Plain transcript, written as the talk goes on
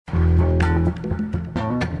From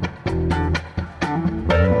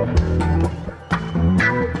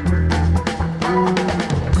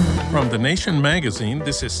The Nation magazine,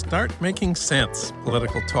 this is Start Making Sense,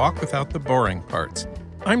 political talk without the boring parts.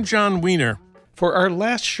 I'm John Wiener. For our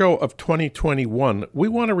last show of 2021, we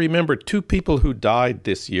want to remember two people who died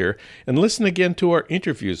this year and listen again to our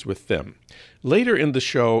interviews with them. Later in the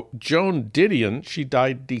show, Joan Didion, she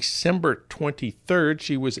died December 23rd.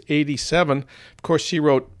 She was 87. Of course, she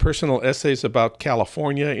wrote personal essays about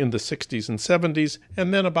California in the 60s and 70s,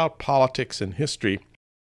 and then about politics and history.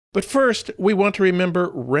 But first, we want to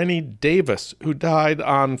remember Rennie Davis, who died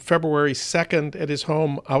on February 2nd at his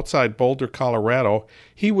home outside Boulder, Colorado.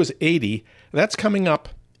 He was 80. That's coming up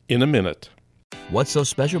in a minute. What's so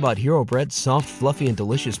special about Hero Bread's soft, fluffy, and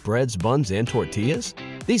delicious breads, buns, and tortillas?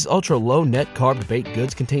 These ultra-low net-carb baked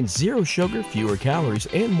goods contain zero sugar, fewer calories,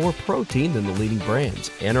 and more protein than the leading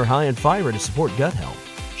brands, and are high in fiber to support gut health.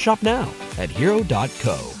 Shop now at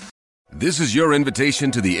Hero.co. This is your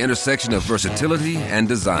invitation to the intersection of versatility and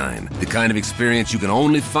design. The kind of experience you can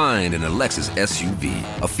only find in a Lexus SUV.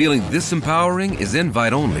 A feeling this empowering is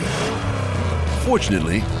invite only.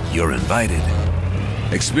 Fortunately, you're invited.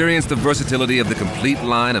 Experience the versatility of the complete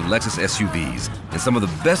line of Lexus SUVs and some of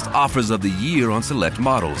the best offers of the year on select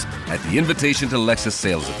models at the Invitation to Lexus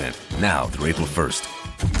sales event, now through April 1st.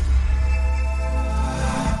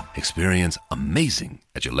 Experience amazing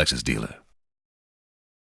at your Lexus dealer.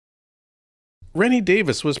 Rennie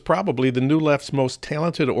Davis was probably the New Left's most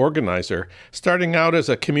talented organizer, starting out as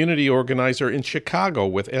a community organizer in Chicago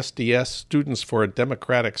with SDS, Students for a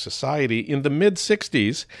Democratic Society, in the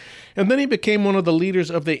mid-'60s, and then he became one of the leaders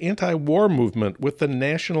of the anti-war movement with the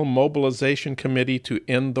National Mobilization Committee to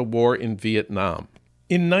End the War in Vietnam.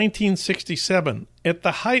 In 1967, at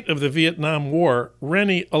the height of the Vietnam War,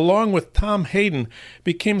 Rennie, along with Tom Hayden,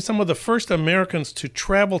 became some of the first Americans to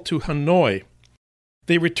travel to Hanoi.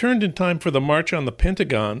 They returned in time for the March on the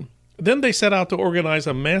Pentagon. Then they set out to organize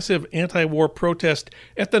a massive anti-war protest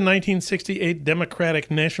at the 1968 Democratic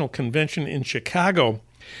National Convention in Chicago.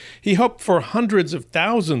 He hoped for hundreds of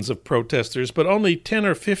thousands of protesters, but only 10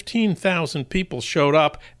 or 15,000 people showed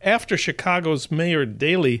up after Chicago's Mayor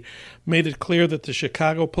Daley made it clear that the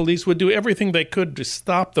Chicago police would do everything they could to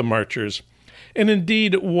stop the marchers. And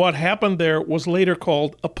indeed, what happened there was later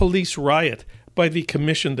called a police riot by the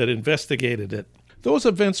commission that investigated it. Those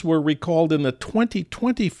events were recalled in the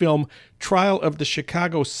 2020 film Trial of the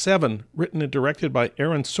Chicago 7, written and directed by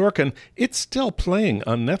Aaron Sorkin. It's still playing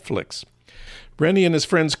on Netflix. Rennie and his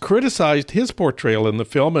friends criticized his portrayal in the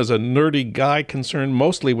film as a nerdy guy concerned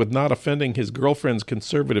mostly with not offending his girlfriend's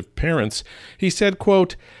conservative parents. He said,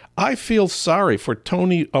 quote, "I feel sorry for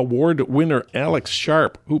Tony Award winner Alex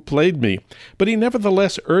Sharp, who played me, but he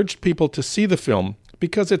nevertheless urged people to see the film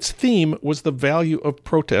because its theme was the value of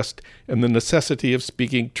protest and the necessity of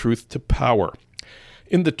speaking truth to power."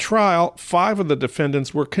 In the trial, 5 of the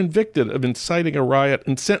defendants were convicted of inciting a riot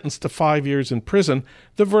and sentenced to 5 years in prison.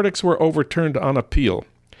 The verdicts were overturned on appeal.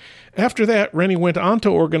 After that, Rennie went on to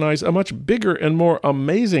organize a much bigger and more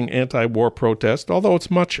amazing anti-war protest, although it's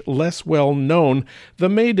much less well known, the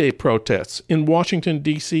May Day protests in Washington,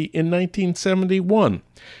 D.C. in 1971.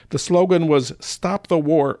 The slogan was, "Stop the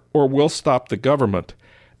war or we'll stop the government."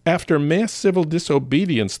 After mass civil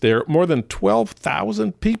disobedience there, more than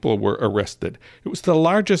 12,000 people were arrested. It was the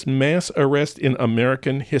largest mass arrest in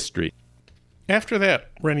American history. After that,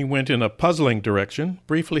 Rennie went in a puzzling direction.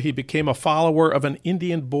 Briefly, he became a follower of an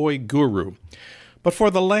Indian boy guru. But for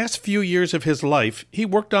the last few years of his life, he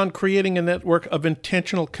worked on creating a network of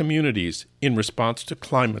intentional communities in response to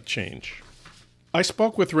climate change. I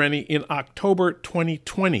spoke with Rennie in October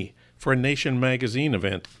 2020 for a Nation magazine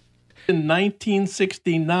event. In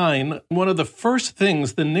 1969, one of the first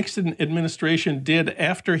things the Nixon administration did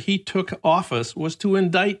after he took office was to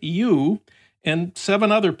indict you and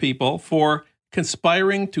 7 other people for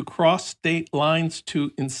conspiring to cross state lines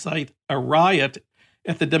to incite a riot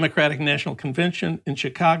at the Democratic National Convention in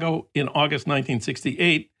Chicago in August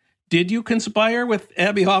 1968. Did you conspire with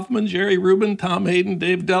Abby Hoffman, Jerry Rubin, Tom Hayden,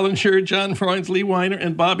 Dave Dellinger, John Freund, Lee Weiner,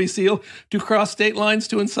 and Bobby Seale to cross state lines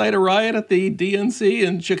to incite a riot at the DNC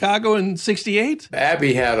in Chicago in 68?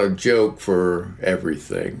 Abby had a joke for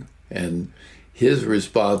everything, and his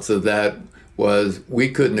response to that was, we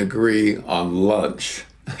couldn't agree on lunch.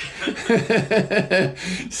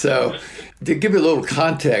 So, to give you a little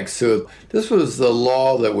context to it, this was the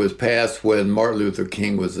law that was passed when Martin Luther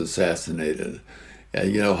King was assassinated.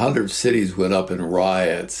 100 cities went up in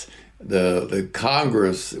riots. The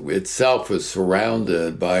Congress itself was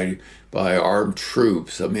surrounded by armed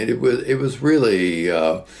troops. I mean, it was really,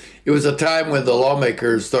 it was a time when the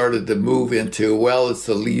lawmakers started to move into, well, it's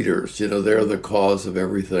the leaders, they're the cause of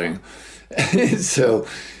everything. So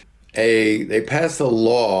they passed a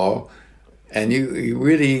law, and you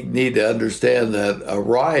really need to understand that a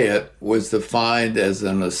riot was defined as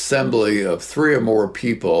an assembly of 3 or more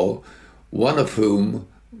people, one of whom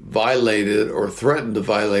violated or threatened to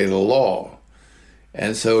violate a law.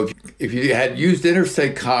 And so if you had used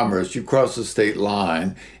interstate commerce, you crossed the state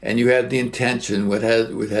line, and you had the intention, what had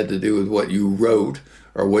to do with what you wrote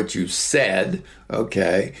or what you said,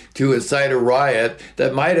 okay, to incite a riot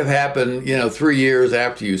that might have happened, 3 years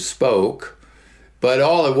after you spoke, but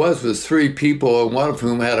all it was 3 people, and one of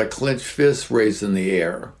whom had a clenched fist raised in the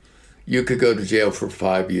air. You could go to jail for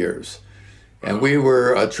 5 years. And we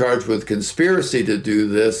were charged with conspiracy to do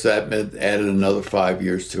this. That meant added another 5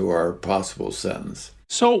 years to our possible sentence.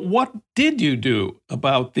 So what did you do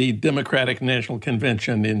about the Democratic National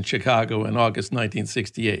Convention in Chicago in August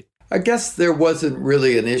 1968? I guess there wasn't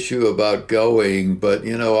really an issue about going, but,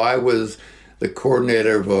 I was the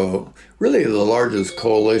coordinator of really the largest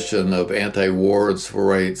coalition of anti-war and civil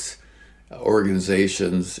rights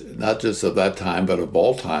organizations, not just of that time, but of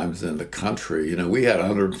all times in the country. We had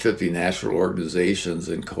 150 national organizations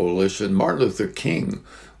in coalition. Martin Luther King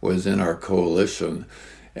was in our coalition.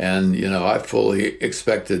 And, I fully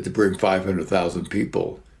expected to bring 500,000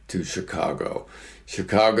 people to Chicago.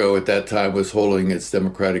 Chicago at that time was holding its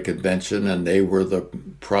Democratic Convention, and they were the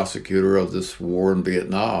prosecutor of this war in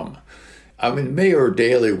Vietnam. Mayor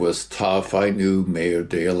Daley was tough. I knew Mayor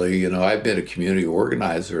Daley. I'd been a community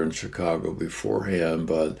organizer in Chicago beforehand,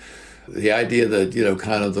 but the idea that,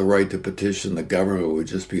 kind of the right to petition the government would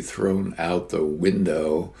just be thrown out the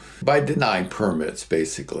window by denying permits,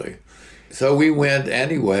 basically. So we went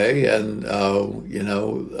anyway, and,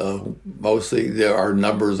 mostly our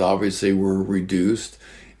numbers obviously were reduced.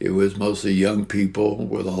 It was mostly young people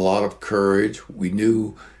with a lot of courage. We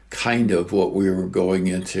knew kind of what we were going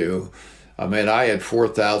into. I had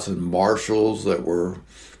 4,000 marshals that were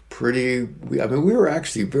we were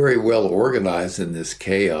actually very well organized in this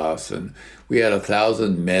chaos, and we had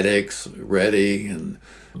 1,000 medics ready,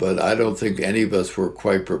 but I don't think any of us were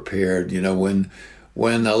quite prepared.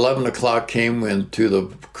 When 11 o'clock came into the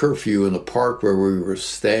curfew in the park where we were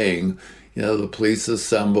staying, the police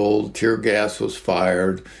assembled, tear gas was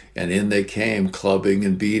fired, and in they came, clubbing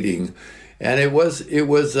and beating. And it wasn't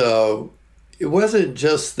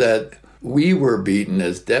just that we were beaten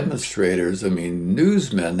as demonstrators.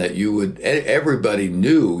 Newsmen that everybody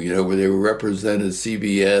knew, where they represented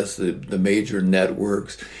CBS, the major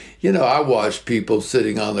networks. I watched people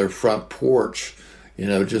sitting on their front porch,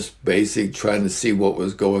 just basically trying to see what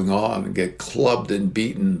was going on and get clubbed and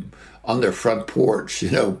beaten on their front porch,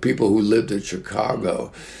 people who lived in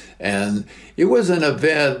Chicago. And it was an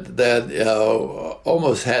event that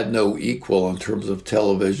almost had no equal in terms of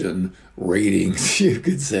television ratings, you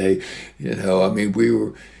could say.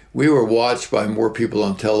 We were watched by more people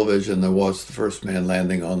on television than watched the first man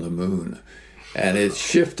landing on the moon. And it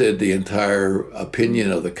shifted the entire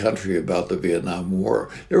opinion of the country about the Vietnam War.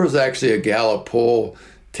 There was actually a Gallup poll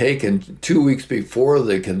taken 2 weeks before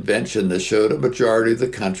the convention that showed a majority of the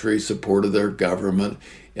country supported their government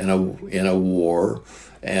in a war.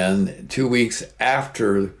 And 2 weeks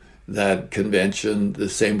after that convention, the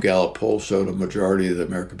same Gallup poll showed a majority of the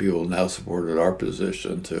American people now supported our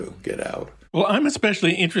position to get out. Well, I'm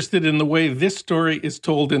especially interested in the way this story is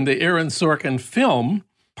told in the Aaron Sorkin film,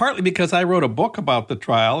 partly because I wrote a book about the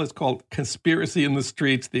trial. It's called Conspiracy in the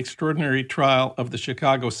Streets, The Extraordinary Trial of the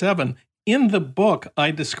Chicago 7. In the book,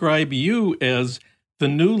 I describe you as the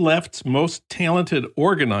New Left's most talented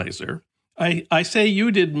organizer. I say you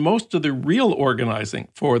did most of the real organizing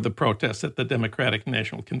for the protests at the Democratic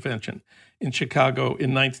National Convention in Chicago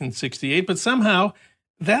in 1968, but somehow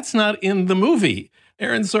that's not in the movie.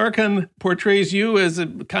 Aaron Sorkin portrays you as a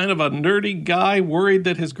kind of a nerdy guy worried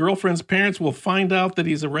that his girlfriend's parents will find out that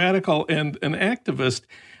he's a radical and an activist.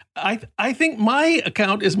 I think my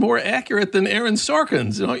account is more accurate than Aaron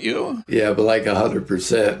Sorkin's, don't you? Yeah, but like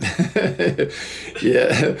 100%.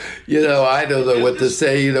 Yeah, I don't know what to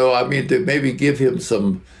say. To maybe give him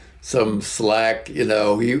some slack.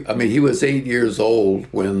 He was 8 years old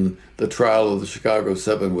when the trial of the Chicago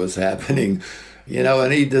 7 was happening.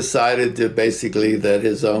 And he decided to basically that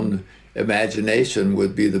his own imagination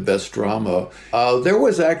would be the best drama. There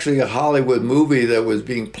was actually a Hollywood movie that was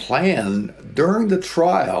being planned during the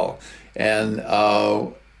trial, and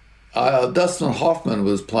Dustin Hoffman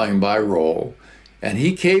was playing my role, and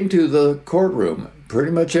he came to the courtroom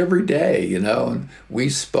pretty much every day, and we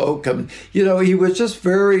spoke. He was just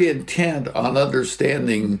very intent on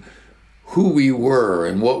understanding who we were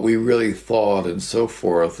and what we really thought and so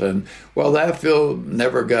forth. And while that film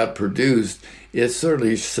never got produced, it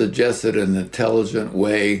certainly suggested an intelligent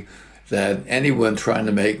way that anyone trying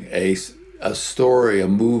to make a story, a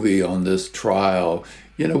movie on this trial,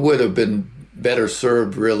 would have been better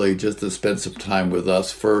served really just to spend some time with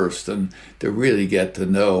us first and to really get to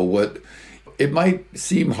know what. It might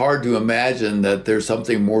seem hard to imagine that there's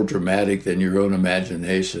something more dramatic than your own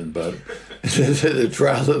imagination, but the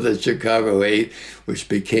trial of the Chicago 8, which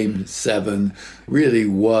became 7, really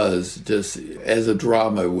was just, as a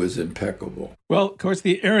drama, was impeccable. Well, of course,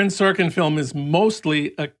 the Aaron Sorkin film is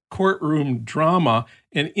mostly a courtroom drama,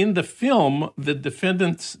 and in the film, the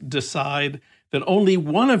defendants decide that only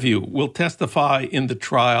one of you will testify in the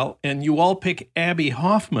trial, and you all pick Abbie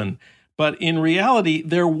Hoffman. But in reality,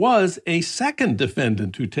 there was a second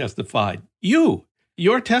defendant who testified, you.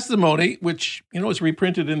 Your testimony, which, is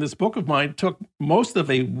reprinted in this book of mine, took most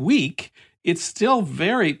of a week. It's still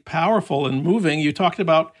very powerful and moving. You talked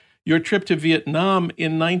about your trip to Vietnam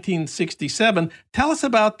in 1967. Tell us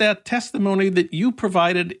about that testimony that you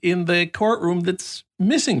provided in the courtroom that's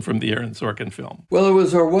missing from the Aaron Sorkin film. Well, it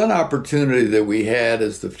was our one opportunity that we had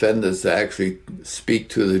as defendants to actually speak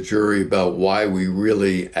to the jury about why we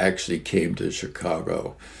really actually came to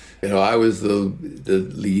Chicago. I was the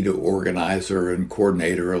lead organizer and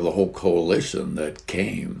coordinator of the whole coalition that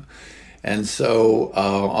came. And so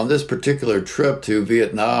on this particular trip to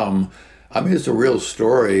Vietnam, it's a real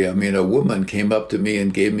story. A woman came up to me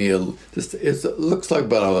and gave me it looks like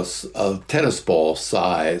about a tennis ball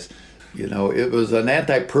size. It was an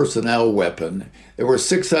anti-personnel weapon. There were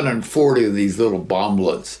 640 of these little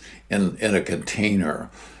bomblets in a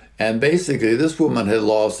container. And basically, this woman had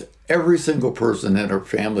lost every single person in her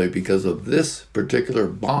family because of this particular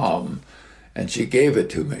bomb, and she gave it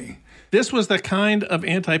to me. This was the kind of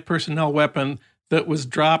anti-personnel weapon that was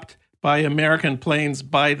dropped by American planes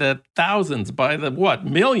by the thousands, by the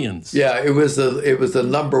millions? Yeah, it was the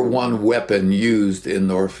number one weapon used in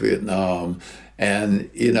North Vietnam. And,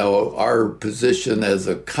 our position as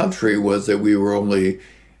a country was that we were only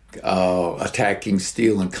attacking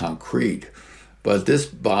steel and concrete. But this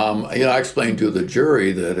bomb, I explained to the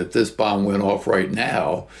jury that if this bomb went off right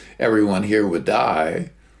now, everyone here would die.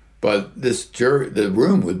 But the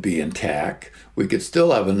room would be intact. We could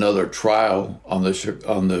still have another trial on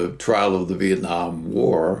the trial of the Vietnam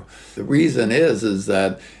War. The reason is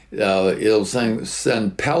that it'll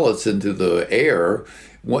send pellets into the air.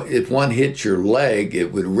 If one hit your leg,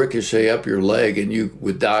 it would ricochet up your leg, and you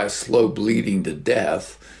would die slow bleeding to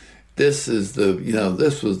death. This was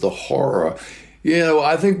the horror.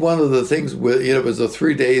 I think one of the things it was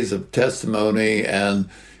 3 days of testimony, and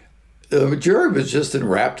the jury was just in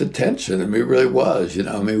rapt attention. It really was.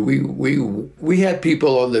 We had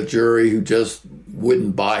people on the jury who just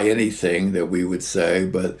wouldn't buy anything that we would say,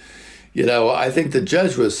 but I think the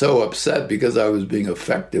judge was so upset because I was being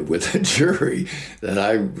effective with the jury that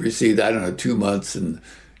I received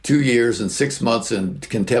 2 years and 6 months in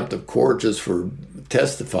contempt of court just for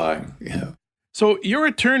testifying. So your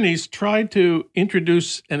attorneys tried to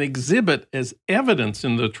introduce an exhibit as evidence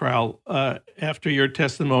in the trial after your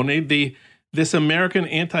testimony, this American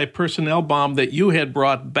anti-personnel bomb that you had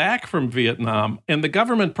brought back from Vietnam. And the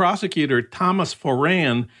government prosecutor, Thomas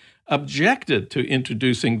Foran, objected to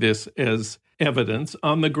introducing this as evidence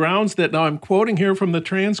on the grounds that, now I'm quoting here from the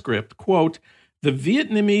transcript, quote, "The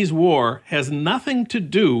Vietnamese War has nothing to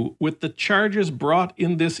do with the charges brought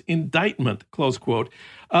in this indictment," close quote.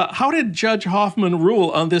 How did Judge Hoffman rule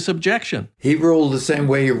on this objection? He ruled the same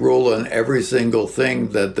way he ruled on every single thing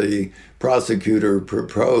that the prosecutor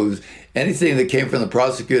proposed. Anything that came from the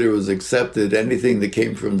prosecutor was accepted. Anything that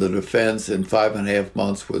came from the defense in 5.5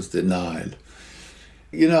 months was denied.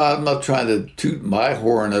 I'm not trying to toot my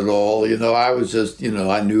horn at all. I was just,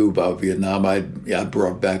 I knew about Vietnam. I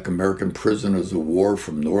brought back American prisoners of war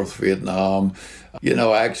from North Vietnam.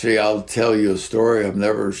 Actually, I'll tell you a story I've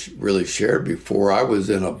never really shared before. I was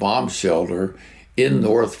in a bomb shelter in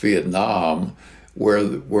North Vietnam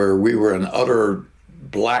where we were in utter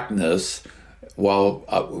blackness while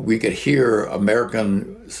we could hear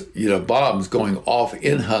American, bombs going off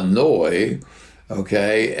in Hanoi.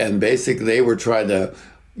 Okay, and basically they were trying to,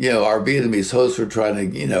 our Vietnamese hosts were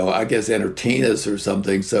trying to, I guess entertain us or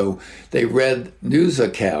something. So they read news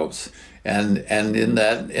accounts, and in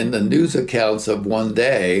the news accounts of one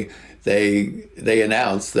day, they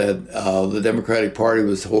announced that the Democratic Party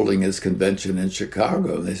was holding its convention in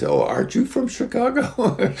Chicago. And they said, "Oh, aren't you from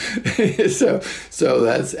Chicago?" so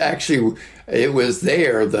that's actually, it was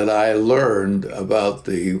there that I learned about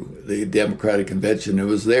the Democratic Convention. It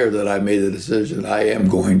was there that I made the decision, I am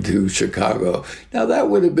going to Chicago. Now, that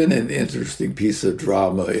would have been an interesting piece of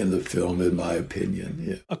drama in the film, in my opinion.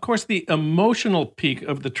 Yeah. Of course, the emotional peak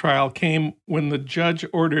of the trial came when the judge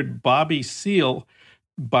ordered Bobby Seale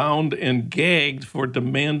bound and gagged for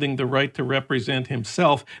demanding the right to represent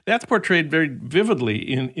himself. That's portrayed very vividly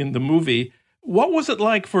in the movie. What was it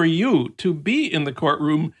like for you to be in the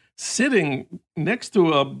courtroom sitting next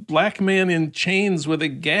to a black man in chains with a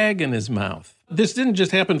gag in his mouth? This didn't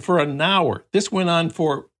just happen for an hour. This went on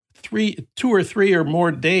for 2 or 3 or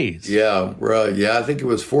more days. Yeah, right. Yeah, I think it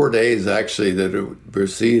was 4 days actually that it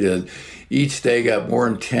proceeded. Each day got more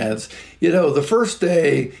intense. You know, the first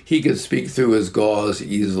day he could speak through his gauze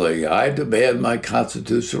easily. I demand my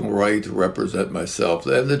constitutional right to represent myself,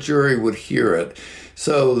 and the jury would hear it.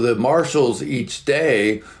 So the marshals each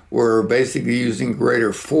day were basically using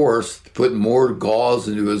greater force to put more gauze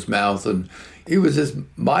into his mouth, and he was just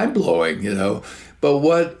mind-blowing, you know.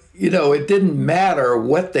 But it didn't matter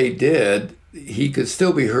what they did. He could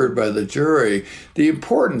still be heard by the jury. The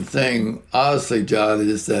important thing, honestly, John,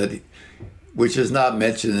 is that, which is not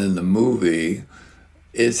mentioned in the movie,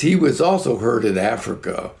 is he was also heard in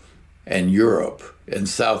Africa and Europe and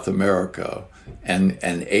South America and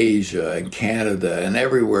Asia and Canada and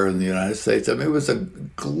everywhere in the United States. I mean, it was a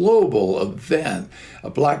global event. A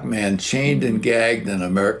black man chained and gagged in an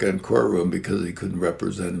American courtroom because he couldn't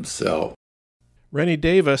represent himself. Rennie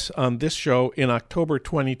Davis on this show in October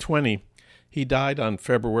 2020. He died on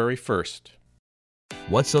February 1st.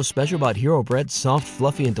 What's so special about Hero Bread's soft,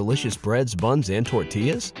 fluffy, and delicious breads, buns, and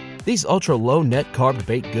tortillas? These ultra-low net-carb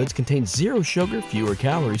baked goods contain zero sugar, fewer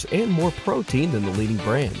calories, and more protein than the leading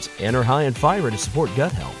brands, and are high in fiber to support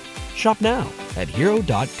gut health. Shop now at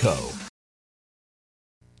Hero.co.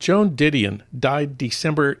 Joan Didion died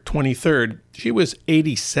December 23rd. She was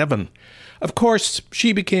 87. Of course,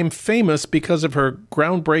 she became famous because of her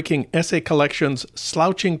groundbreaking essay collections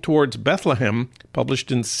Slouching Towards Bethlehem,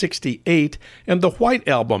 published in '68, and The White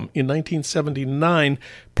Album in 1979,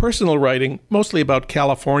 personal writing mostly about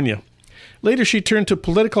California. Later, she turned to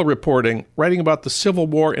political reporting, writing about the Civil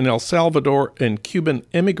War in El Salvador and Cuban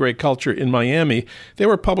emigre culture in Miami. They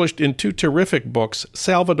were published in 2 terrific books,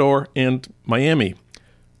 Salvador and Miami.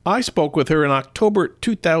 I spoke with her in October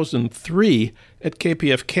 2003 at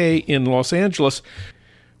KPFK in Los Angeles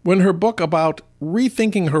when her book about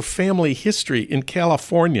rethinking her family history in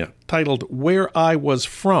California, titled Where I Was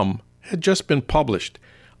From, had just been published.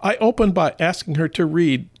 I opened by asking her to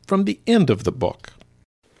read from the end of the book.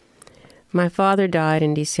 My father died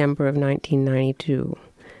in December of 1992.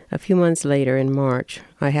 A few months later, in March,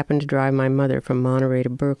 I happened to drive my mother from Monterey to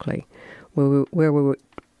Berkeley, where we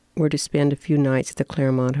were to spend a few nights at the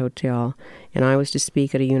Claremont Hotel, and I was to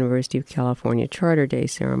speak at a University of California Charter Day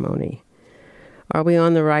ceremony. "Are we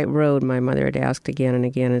on the right road?" my mother had asked again and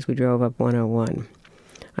again as we drove up 101.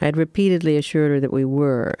 I had repeatedly assured her that we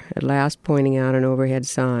were, at last pointing out an overhead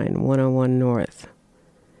sign, 101 North.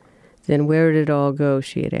 "Then where did it all go?"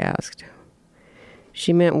 she had asked.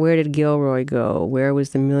 She meant, where did Gilroy go? Where was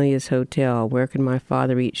the Milius Hotel? Where could my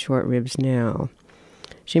father eat short ribs now?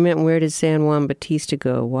 She meant, where did San Juan Bautista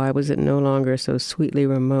go? Why was it no longer so sweetly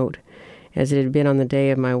remote as it had been on the day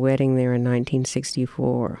of my wedding there in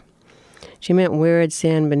 1964? She meant, where had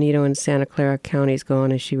San Benito and Santa Clara counties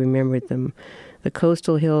gone as she remembered them? The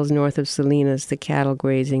coastal hills north of Salinas, the cattle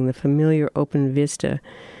grazing, the familiar open vista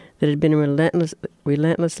that had been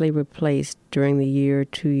relentlessly replaced during the year,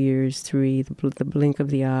 2 years, 3, the blink of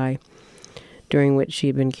the eye, during which she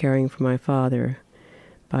had been caring for my father.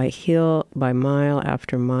 By hill, by mile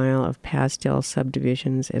after mile of pastel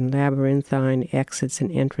subdivisions and labyrinthine exits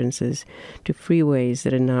and entrances to freeways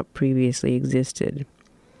that had not previously existed.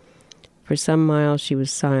 For some miles she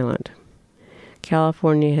was silent.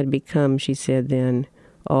 California had become, she said then,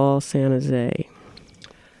 all San Jose.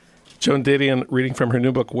 Joan Didion, reading from her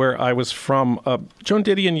new book, Where I Was From. Joan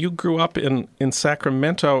Didion, you grew up in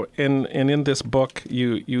Sacramento, and in this book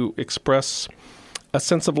you express a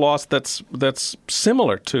sense of loss that's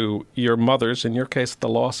similar to your mother's, in your case, the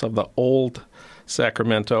loss of the old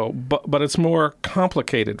Sacramento, but it's more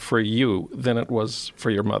complicated for you than it was for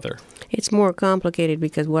your mother. It's more complicated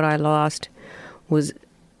because what I lost was,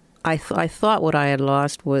 I thought what I had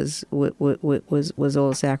lost was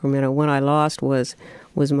old Sacramento. What I lost was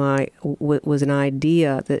an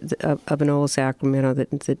idea of an old Sacramento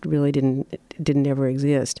that really didn't ever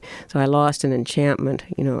exist. So I lost an enchantment.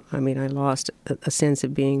 I lost a sense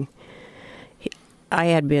of being I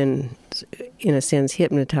had been, in a sense,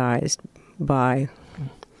 hypnotized by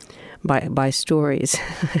stories.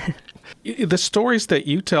 The stories that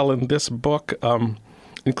you tell in this book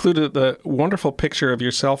included the wonderful picture of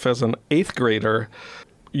yourself as an 8th grader.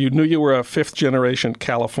 You knew you were a 5th-generation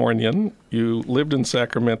Californian. You lived in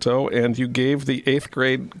Sacramento, and you gave the 8th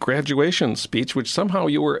grade graduation speech, which somehow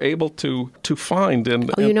you were able to find.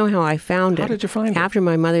 You know how I found it? How did you find it? After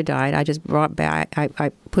my mother died, I just brought back,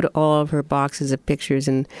 I put all of her boxes of pictures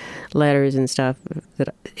and letters and stuff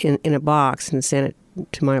in a box and sent it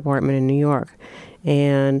to my apartment in New York.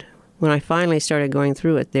 And when I finally started going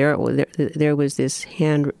through it, there was this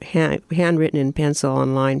handwritten in pencil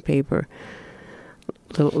on lined paper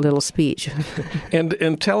little speech.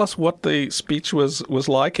 And tell us what the speech was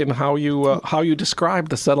like and how you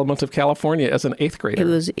described the settlement of California as an 8th grader. It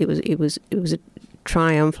was a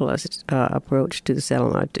triumphalist approach to the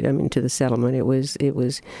settlement. To the settlement.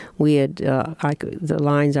 We had the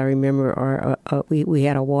lines I remember are we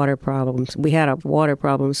had a water problem. We had a water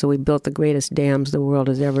problem, so we built the greatest dams the world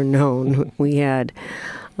has ever known. We had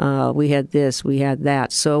this, we had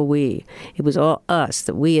that. It was all us,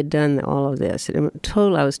 that we had done all of this. I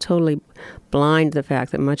was totally blind to the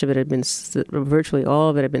fact that much of it virtually all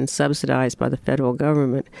of it had been subsidized by the federal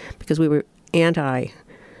government, because we were anti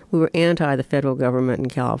the federal government in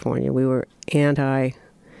California. We were anti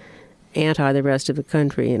the rest of the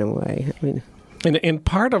country in a way. And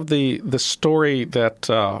part of the story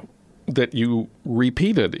that you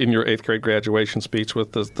repeated in your 8th grade graduation speech was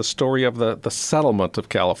the story of the settlement of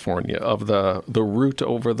California, of the route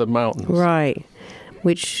over the mountains. Right,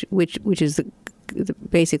 which is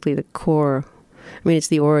basically the core. It's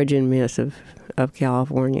the origin myth of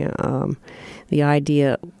California. The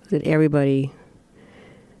idea that everybody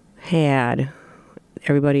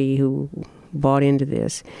who bought into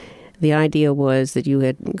this, the idea was that you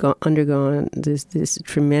had undergone this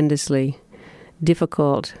tremendously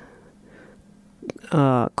difficult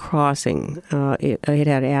crossing. It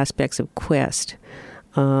had aspects of quest,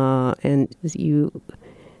 and you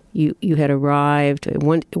had arrived.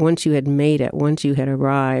 Once you had made it, once you had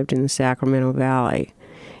arrived in the Sacramento Valley,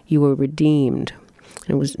 you were redeemed.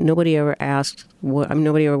 And nobody ever asked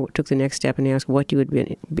nobody ever took the next step and asked what you had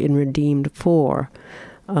been redeemed for.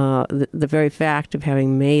 The very fact of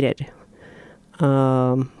having made it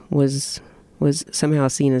was somehow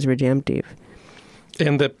seen as redemptive.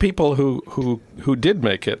 And the people who did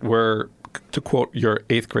make it were, to quote your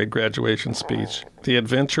 8th grade graduation speech, the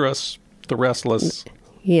adventurous, the restless,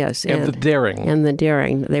 yes, and the daring. And the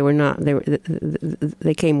daring. They were not.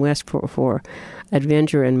 They came west for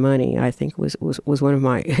adventure and money, I think was one of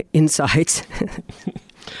my insights.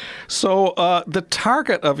 So the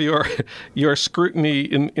target of your scrutiny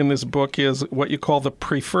in this book is what you call the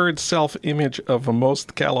preferred self-image of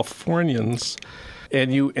most Californians.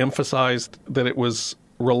 And you emphasized that it was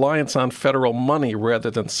reliance on federal money rather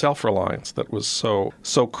than self-reliance that was so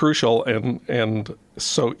crucial and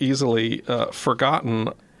so easily forgotten.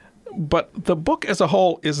 But the book as a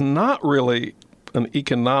whole is not really an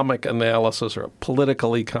economic analysis or a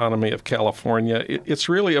political economy of California. It's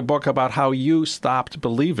really a book about how you stopped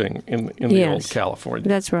believing in the old California.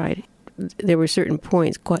 That's right. There were certain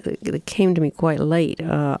points that came to me quite late.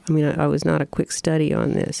 I was not a quick study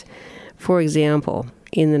on this. For example,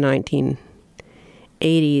 in the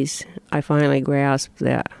 1980s, I finally grasped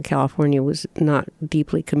that California was not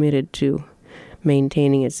deeply committed to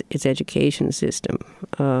maintaining its education system.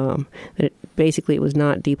 That basically it was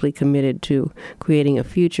not deeply committed to creating a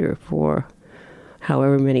future for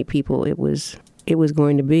however many people it was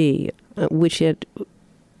going to be, which had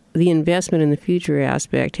the investment in the future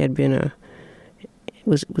aspect had been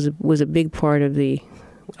was a big part of the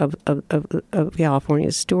of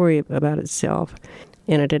California's story about itself,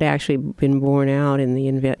 and it had actually been borne out in the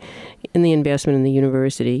investment in the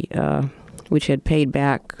university, which had paid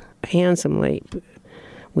back handsomely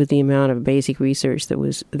with the amount of basic research that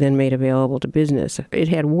was then made available to business. It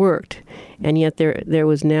had worked, and yet there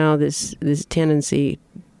was now this tendency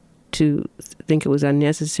to think it was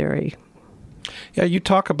unnecessary. Yeah, you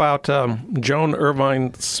talk about Joan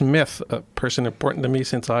Irvine Smith, a person important to me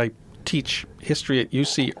since I teach history at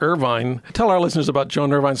UC Irvine. Tell our listeners about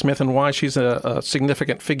Joan Irvine Smith and why she's a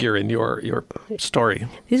significant figure in your story.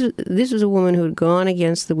 This was a woman who had gone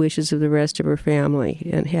against the wishes of the rest of her family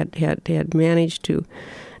and had managed to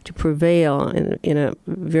prevail in a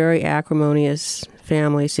very acrimonious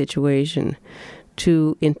family situation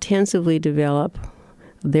to intensively develop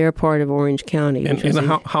their part of Orange County. And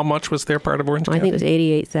how much was their part of Orange County? I think it was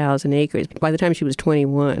 88,000 acres. By the time she was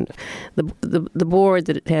 21, the board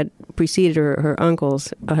that had preceded her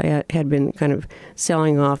uncles had been kind of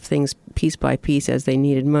selling off things piece by piece as they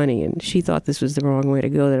needed money, and she thought this was the wrong way to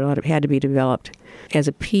go. That it had to be developed as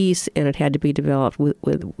a piece, and it had to be developed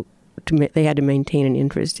they had to maintain an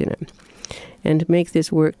interest in it. And to make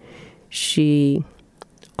this work, she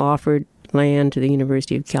offered land to the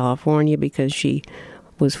University of California because she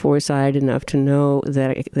was foresighted enough to know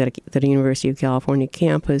that a University of California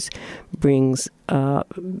campus brings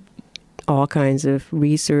all kinds of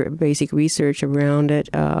basic research around it,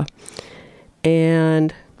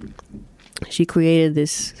 and she created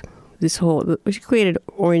she created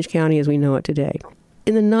Orange County as we know it today.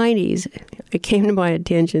 In the 90s, it came to my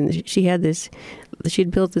attention,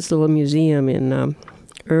 she'd built this little museum in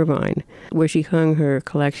Irvine where she hung her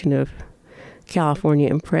collection of California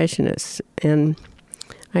Impressionists. And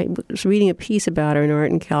I was reading a piece about her in Art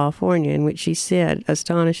in California in which she said,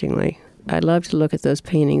 astonishingly, "I'd love to look at those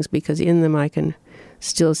paintings because in them I can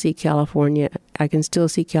still see California. I can still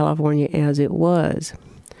see California as it was."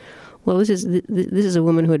 Well, this is a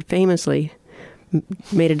woman who had famously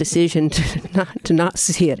made a decision to not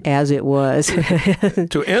see it as it was.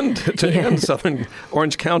 to end Southern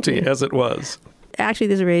Orange County as it was. Actually,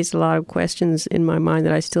 this raised a lot of questions in my mind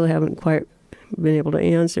that I still haven't quite been able to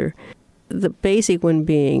answer. The basic one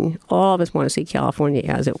being, all of us want to see California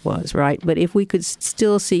as it was, right? But if we could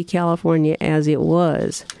still see California as it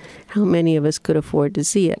was, how many of us could afford to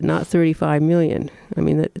see it? Not 35 million. I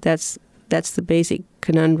mean, that's the basic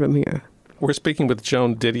conundrum here. We're speaking with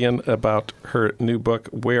Joan Didion about her new book,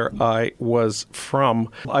 Where I Was From.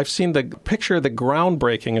 I've seen the picture of the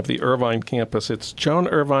groundbreaking of the Irvine campus. It's Joan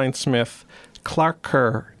Irvine Smith, Clark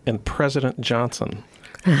Kerr, and President Johnson.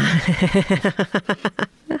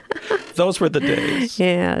 Those were the days.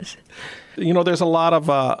 Yes. You know, there's a lot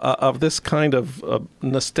of this kind of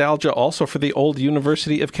nostalgia also for the old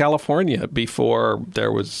University of California before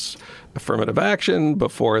there was affirmative action,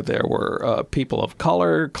 before there were people of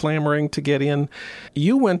color clamoring to get in.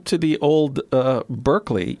 You went to the old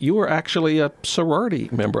Berkeley. You were actually a sorority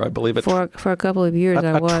member, I believe. For a couple of years,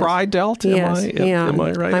 I was. A Tri-Delt? Yes. Am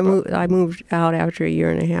I right? I moved out after a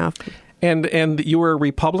year and a half. And you were a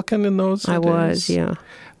Republican in those days? I was, yeah.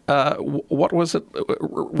 What was it?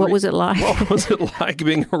 What was it like? What was it like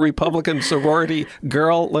being a Republican sorority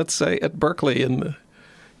girl, let's say, at Berkeley in the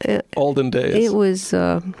olden days? It was.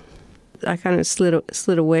 I kind of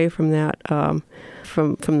slid away from that,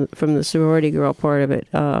 from the sorority girl part of it.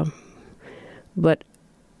 But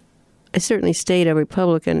I certainly stayed a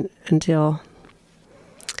Republican until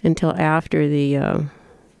after the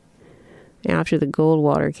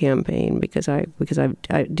Goldwater campaign, because I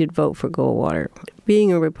did vote for Goldwater.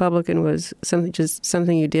 Being a Republican was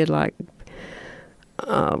something you did, like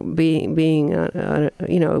it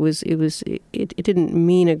didn't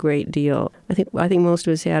mean a great deal. I think most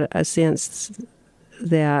of us had a sense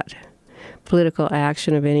that political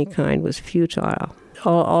action of any kind was futile.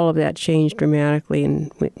 All of that changed dramatically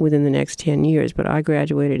within the next 10 years, but I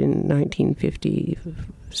graduated in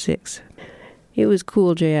 1956. It was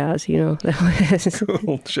cool jazz, you know.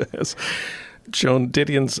 Cool jazz. Joan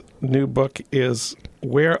Didion's new book is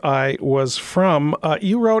Where I Was From.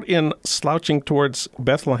 You wrote in Slouching Towards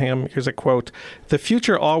Bethlehem, here's a quote, "The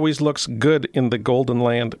future always looks good in the Golden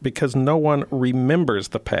Land because no one remembers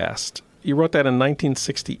the past." You wrote that in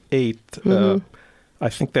 1968. Mm-hmm. I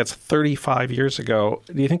think that's 35 years ago.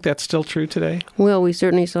 Do you think that's still true today? Well, we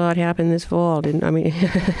certainly saw it happen this fall, didn't I? Mean,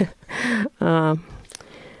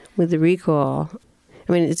 with the recall.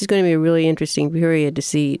 I mean, it's going to be a really interesting period to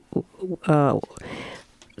see.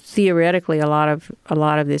 Theoretically, a lot of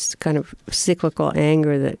this kind of cyclical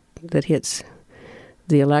anger that hits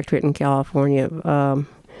the electorate in California.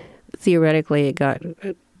 Theoretically, it got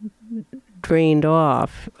drained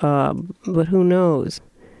off, but who knows?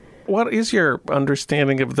 What is your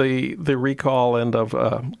understanding of the recall and of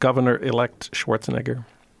Governor-elect Schwarzenegger?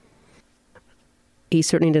 He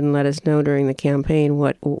certainly didn't let us know during the campaign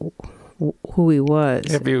who he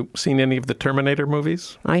was. Have you seen any of the Terminator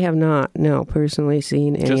movies? I have not, no, personally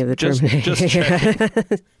seen any of the Terminator. Just checking.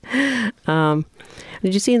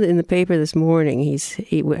 Did you see in the paper this morning,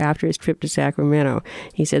 he after his trip to Sacramento,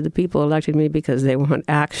 he said, "The people elected me because they want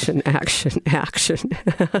action, action, action."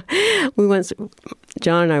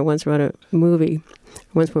 John and I once wrote a movie.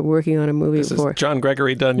 Once we're working on a movie This is John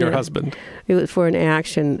Gregory Dunn, your husband. It was for an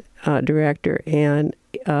action director, and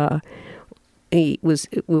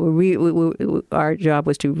our job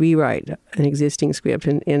was to rewrite an existing script,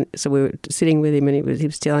 and so we were sitting with him, and he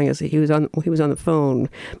was telling us that he was on the phone,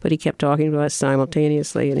 but he kept talking to us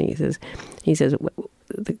simultaneously, and he says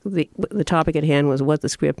the topic at hand was what the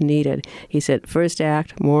script needed. He said, first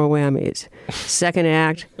act, more whammies. Second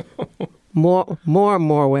act, more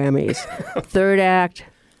whammies. Third act,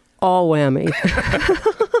 all whammy.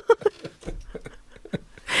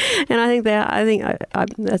 And I think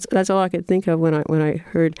that's all I could think of when I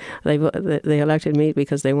heard they elected me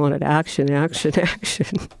because they wanted action.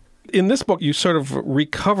 In this book, you sort of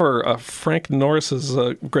recover Frank Norris's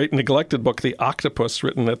great neglected book, The Octopus,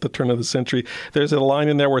 written at the turn of the century. There's a line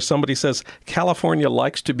in there where somebody says, California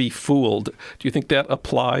likes to be fooled. Do you think that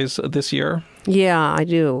applies this year? Yeah, I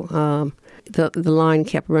do. The line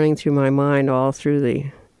kept running through my mind all through the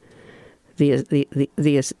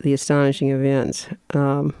astonishing events.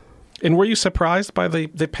 And were you surprised by the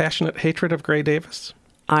passionate hatred of Gray Davis?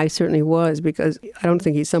 I certainly was, because I don't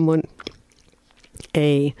think he's someone,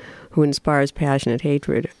 A, who inspires passionate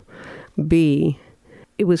hatred. B,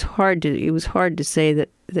 it was hard to say that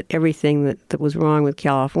everything that was wrong with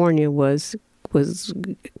California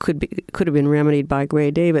could have been remedied by Gray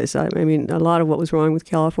Davis. I mean, a lot of what was wrong with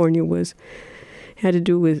California had to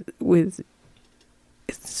do with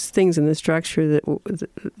things in the structure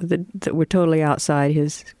that were totally outside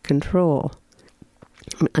his control.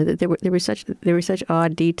 There were such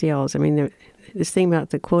odd details. I mean, this thing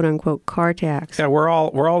about the quote unquote car tax. Yeah, we're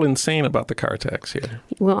all insane about the car tax here.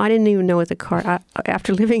 Well, I didn't even know what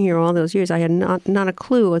after living here all those years, I had not a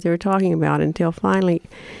clue what they were talking about until finally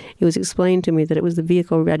it was explained to me that it was the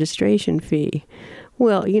vehicle registration fee.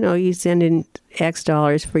 Well, you send in X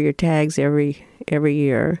dollars for your tags every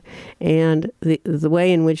year, and the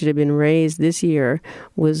way in which it had been raised this year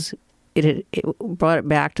was it brought it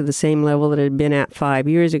back to the same level that it had been at 5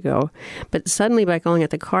 years ago. But suddenly, by calling it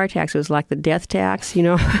the car tax, it was like the death tax,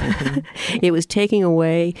 Mm-hmm. It was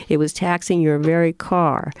taxing your very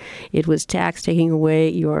car. It was taking away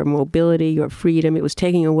your mobility, your freedom. It was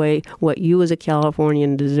taking away what you as a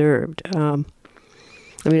Californian deserved.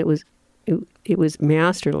 It was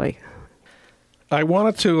masterly. I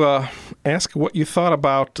wanted to ask what you thought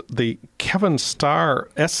about the Kevin Starr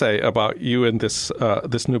essay about you in this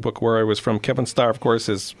new book, Where I Was From. Kevin Starr, of course,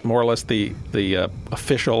 is more or less the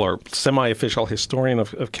official or semi-official historian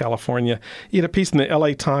of California. He had a piece in the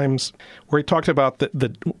L.A. Times where he talked about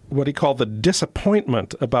the what he called the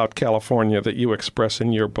disappointment about California that you express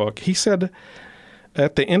in your book. He said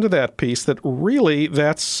at the end of that piece that really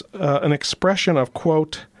that's an expression of,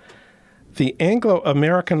 quote, the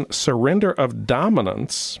Anglo-American surrender of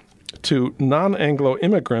dominance to non-Anglo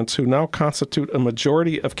immigrants who now constitute a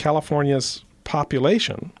majority of California's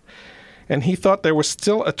population. And he thought there was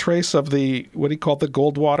still a trace of what he called the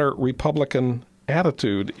Goldwater Republican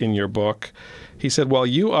attitude in your book. He said, well,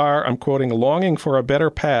 you are, I'm quoting, longing for a better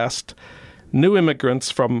past. New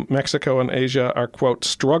immigrants from Mexico and Asia are, quote,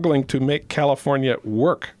 struggling to make California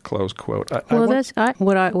work, close quote.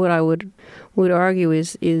 What I would argue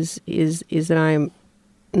is that I'm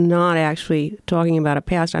not actually talking about a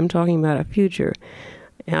past. I'm talking about a future.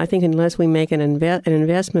 And I think unless we make an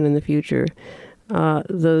investment in the future,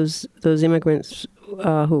 those immigrants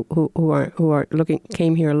who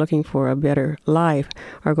came here looking for a better life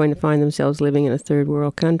are going to find themselves living in a third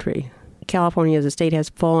world country. California as a state has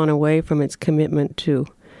fallen away from its commitment to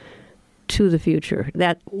the future.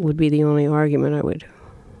 That would be the only argument I would.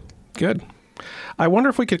 Good. I wonder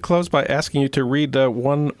if we could close by asking you to read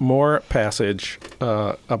one more passage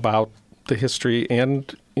about the history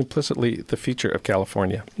and implicitly the future of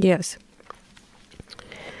California. Yes.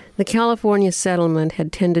 The California settlement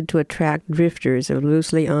had tended to attract drifters of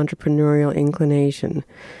loosely entrepreneurial inclination,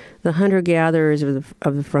 the hunter-gatherers of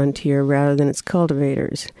the frontier rather than its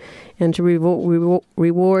cultivators, and to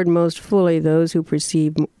reward most fully those who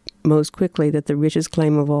perceived most quickly that the richest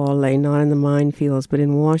claim of all lay not in the minefields but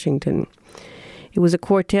in Washington. It was a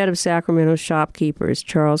quartet of Sacramento shopkeepers,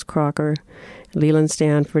 Charles Crocker, Leland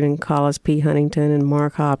Stanford, and Collis P. Huntington, and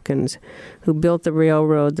Mark Hopkins, who built the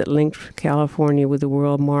railroad that linked California with the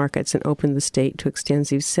world markets and opened the state to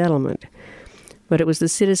extensive settlement. But it was the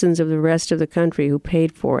citizens of the rest of the country who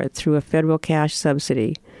paid for it through a federal cash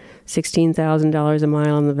subsidy, $16,000 a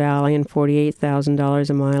mile in the valley and $48,000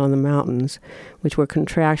 a mile in the mountains, which were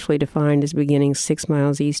contractually defined as beginning 6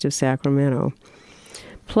 miles east of Sacramento,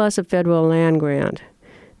 plus a federal land grant,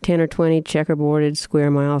 10 or 20 checkerboarded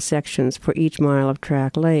square-mile sections for each mile of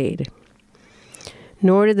track laid.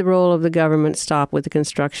 Nor did the role of the government stop with the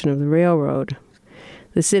construction of the railroad.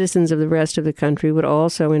 The citizens of the rest of the country would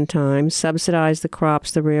also, in time, subsidize the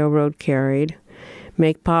crops the railroad carried,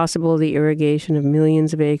 make possible the irrigation of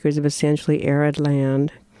millions of acres of essentially arid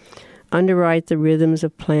land, underwrite the rhythms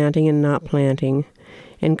of planting and not planting,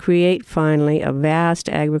 and create, finally, a vast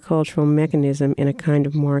agricultural mechanism in a kind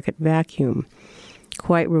of market vacuum,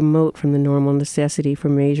 quite remote from the normal necessity for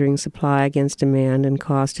measuring supply against demand and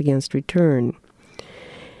cost against return.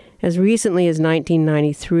 As recently as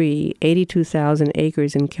 1993, 82,000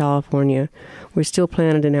 acres in California were still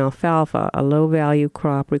planted in alfalfa, a low-value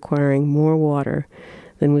crop requiring more water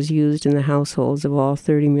than was used in the households of all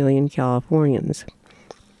 30 million Californians.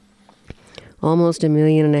 Almost 1.5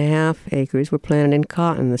 million acres were planted in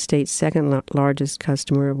cotton, the state's second largest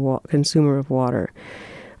consumer of water,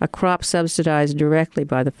 a crop subsidized directly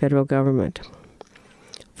by the federal government.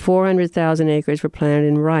 400,000 acres were planted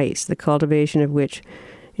in rice, the cultivation of which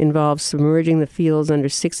involves submerging the fields under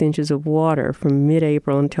 6 inches of water from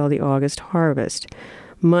mid-April until the August harvest,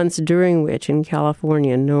 months during which in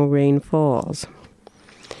California no rain falls.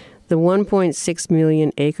 The 1.6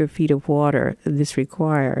 million acre-feet of water this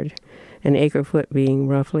required, an acre-foot being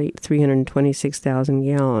roughly 326,000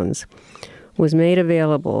 gallons, was made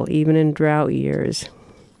available, even in drought years,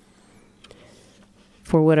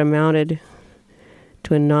 for what amounted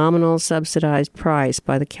to a nominal subsidized price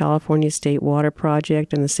by the California State Water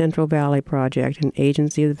Project and the Central Valley Project, an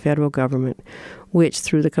agency of the federal government, which,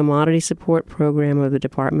 through the Commodity Support Program of the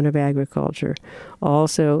Department of Agriculture,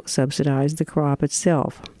 also subsidized the crop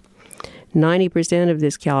itself. 90% of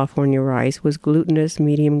this California rice was glutinous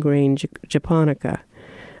medium-grain japonica,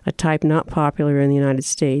 a type not popular in the United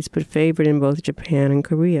States but favored in both Japan and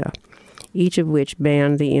Korea, each of which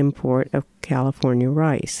banned the import of California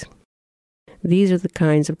rice. These are the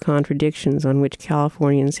kinds of contradictions on which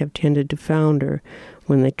Californians have tended to founder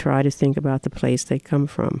when they try to think about the place they come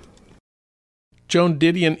from. Joan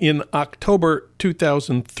Didion in October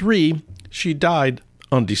 2003. She died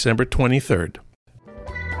on December 23rd.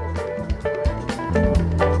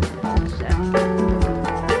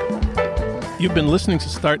 You've been listening to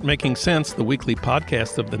Start Making Sense, the weekly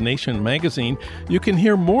podcast of The Nation magazine. You can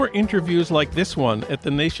hear more interviews like this one at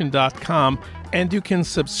thenation.com, and you can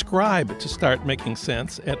subscribe to Start Making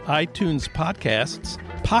Sense at iTunes Podcasts,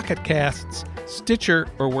 Pocket Casts, Stitcher,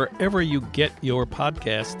 or wherever you get your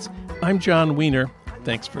podcasts. I'm John Wiener.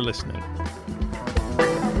 Thanks for listening.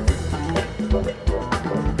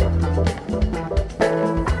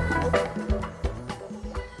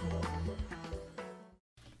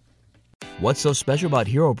 What's so special about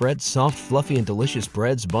Hero Bread's soft, fluffy, and delicious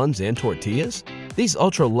breads, buns, and tortillas? These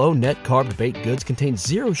ultra-low net-carb baked goods contain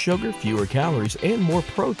zero sugar, fewer calories, and more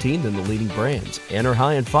protein than the leading brands, and are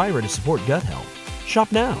high in fiber to support gut health.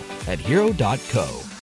 Shop now at Hero.co.